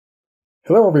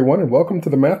Hello everyone and welcome to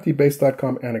the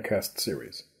MathDBase.com Anicasts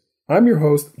series. I'm your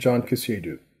host, John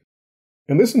Kisiedu.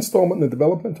 In this installment in the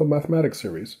Developmental Mathematics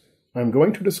series, I'm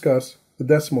going to discuss the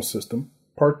decimal system,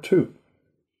 Part 2,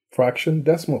 Fraction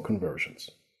Decimal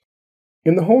Conversions.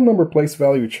 In the whole number place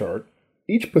value chart,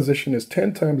 each position is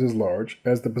 10 times as large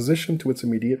as the position to its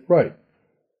immediate right.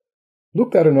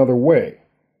 Looked at another way,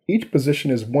 each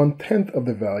position is 1/10 of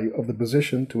the value of the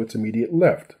position to its immediate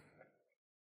left.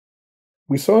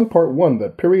 We saw in Part 1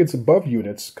 that periods above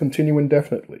units continue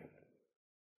indefinitely.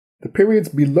 The periods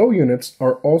below units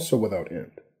are also without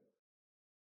end.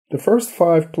 The first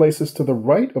 5 places to the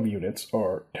right of units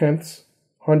are tenths,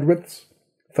 hundredths,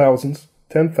 thousandths,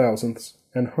 10,000ths,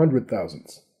 and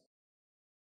 100,000ths.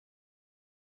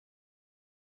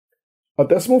 A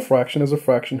decimal fraction is a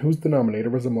fraction whose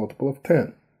denominator is a multiple of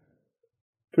 10.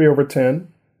 3 over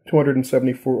 10,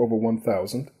 274 over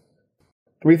 1,000,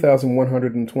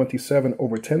 3,127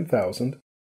 over 10,000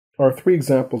 are 3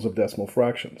 examples of decimal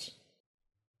fractions.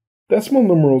 Decimal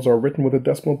numerals are written with a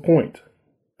decimal point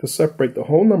to separate the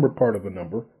whole number part of the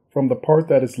number from the part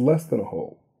that is less than a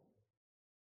whole.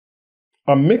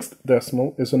 A mixed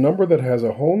decimal is a number that has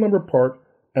a whole number part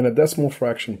and a decimal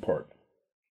fraction part.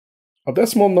 A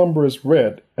decimal number is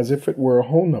read as if it were a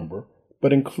whole number,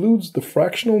 but includes the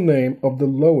fractional name of the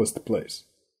lowest place.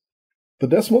 The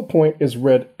decimal point is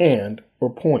read AND or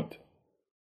point.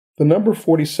 The number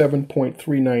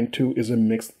 47.392 is a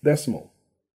mixed decimal.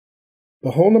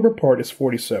 The whole number part is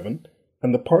 47,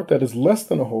 and the part that is less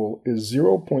than a whole is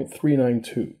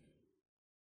 0.392.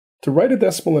 To write a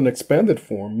decimal in expanded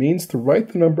form means to write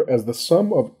the number as the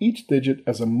sum of each digit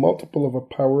as a multiple of a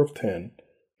power of 10,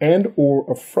 and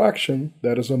or a fraction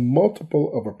that is a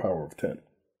multiple of a power of 10.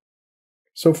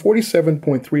 So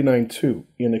 47.392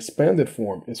 in expanded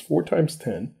form is 4 times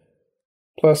 10,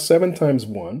 plus 7 times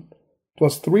 1,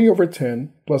 plus 3 over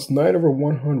 10, plus 9 over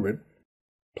 100,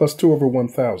 plus 2 over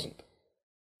 1,000.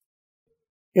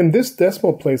 In this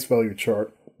decimal place value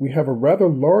chart, we have a rather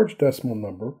large decimal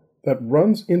number that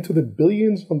runs into the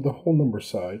billions on the whole number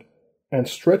side and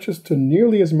stretches to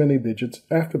nearly as many digits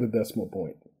after the decimal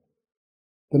point.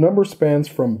 The number spans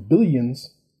from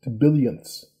billions to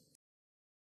billionths.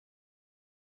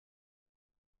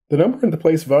 The number in the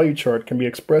place value chart can be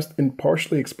expressed in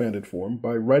partially expanded form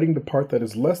by writing the part that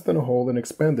is less than a whole in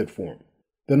expanded form.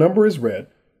 The number is read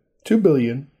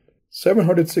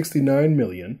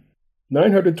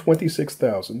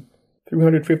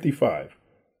 2,769,926,355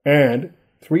 and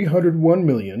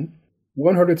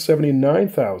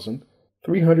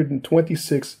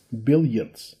 301,179,326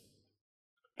 billionths.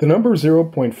 The number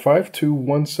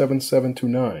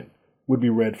 0.5217729 would be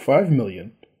read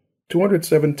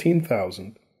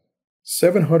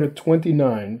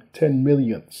 5,217,729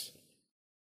 10,000,000ths,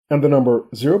 and the number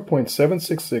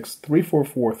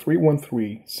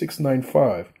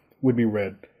 0.766344313,695 would be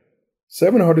read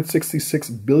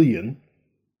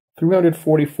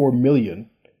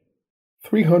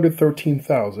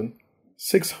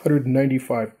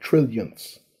 766,344,313,695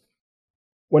 trillionths.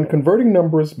 When converting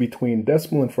numbers between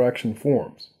decimal and fraction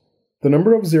forms, the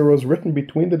number of zeros written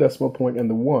between the decimal point and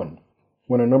the 1,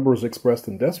 when a number is expressed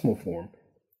in decimal form,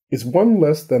 is 1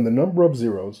 less than the number of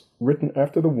zeros written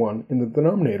after the 1 in the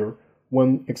denominator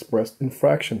when expressed in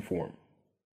fraction form.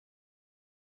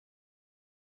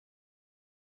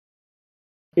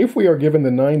 If we are given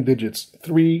the 9 digits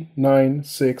 3, 9,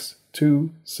 6,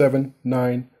 2, 7,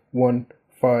 9, 1,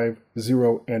 5,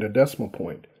 0, and a decimal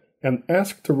point, and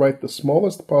asked to write the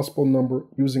smallest possible number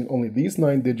using only these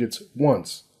 9 digits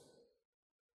once,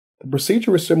 the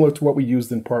procedure is similar to what we used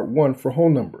in Part 1 for whole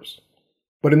numbers.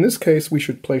 But in this case, we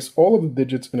should place all of the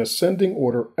digits in ascending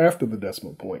order after the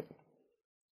decimal point.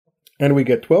 And we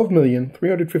get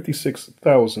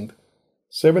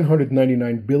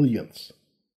 12,356,799 billionths.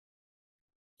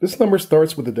 This number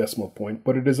starts with the decimal point,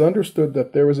 but it is understood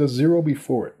that there is a 0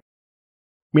 before it,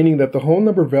 meaning that the whole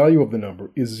number value of the number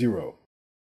is 0.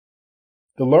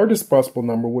 The largest possible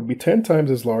number would be 10 times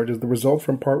as large as the result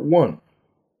from Part 1,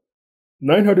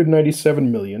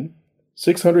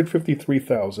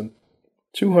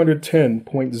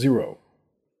 997,653,210.0.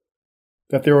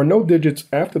 That there are no digits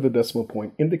after the decimal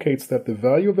point indicates that the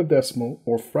value of the decimal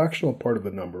or fractional part of the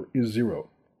number is 0.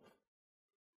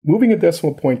 Moving a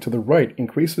decimal point to the right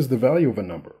increases the value of a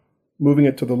number. Moving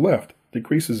it to the left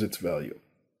decreases its value.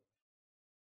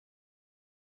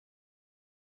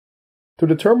 To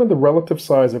determine the relative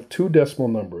size of 2 decimal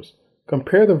numbers,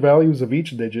 compare the values of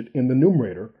each digit in the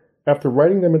numerator after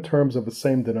writing them in terms of the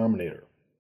same denominator.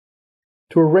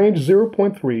 To arrange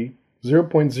 0.3,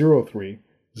 0.03,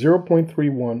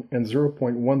 0.31, and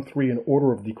 0.13 in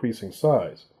order of decreasing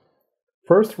size,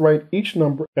 First, write each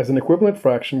number as an equivalent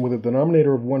fraction with a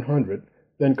denominator of 100,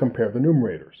 then compare the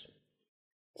numerators.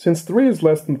 Since 3 is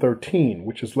less than 13,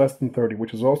 which is less than 30,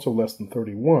 which is also less than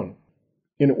 31,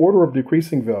 in order of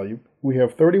decreasing value, we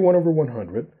have 31 over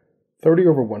 100, 30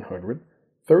 over 100,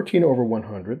 13 over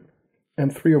 100,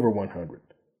 and 3 over 100.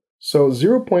 So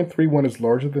 0.31 is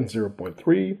larger than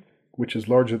 0.3, which is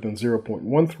larger than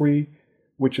 0.13,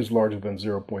 which is larger than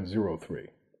 0.03.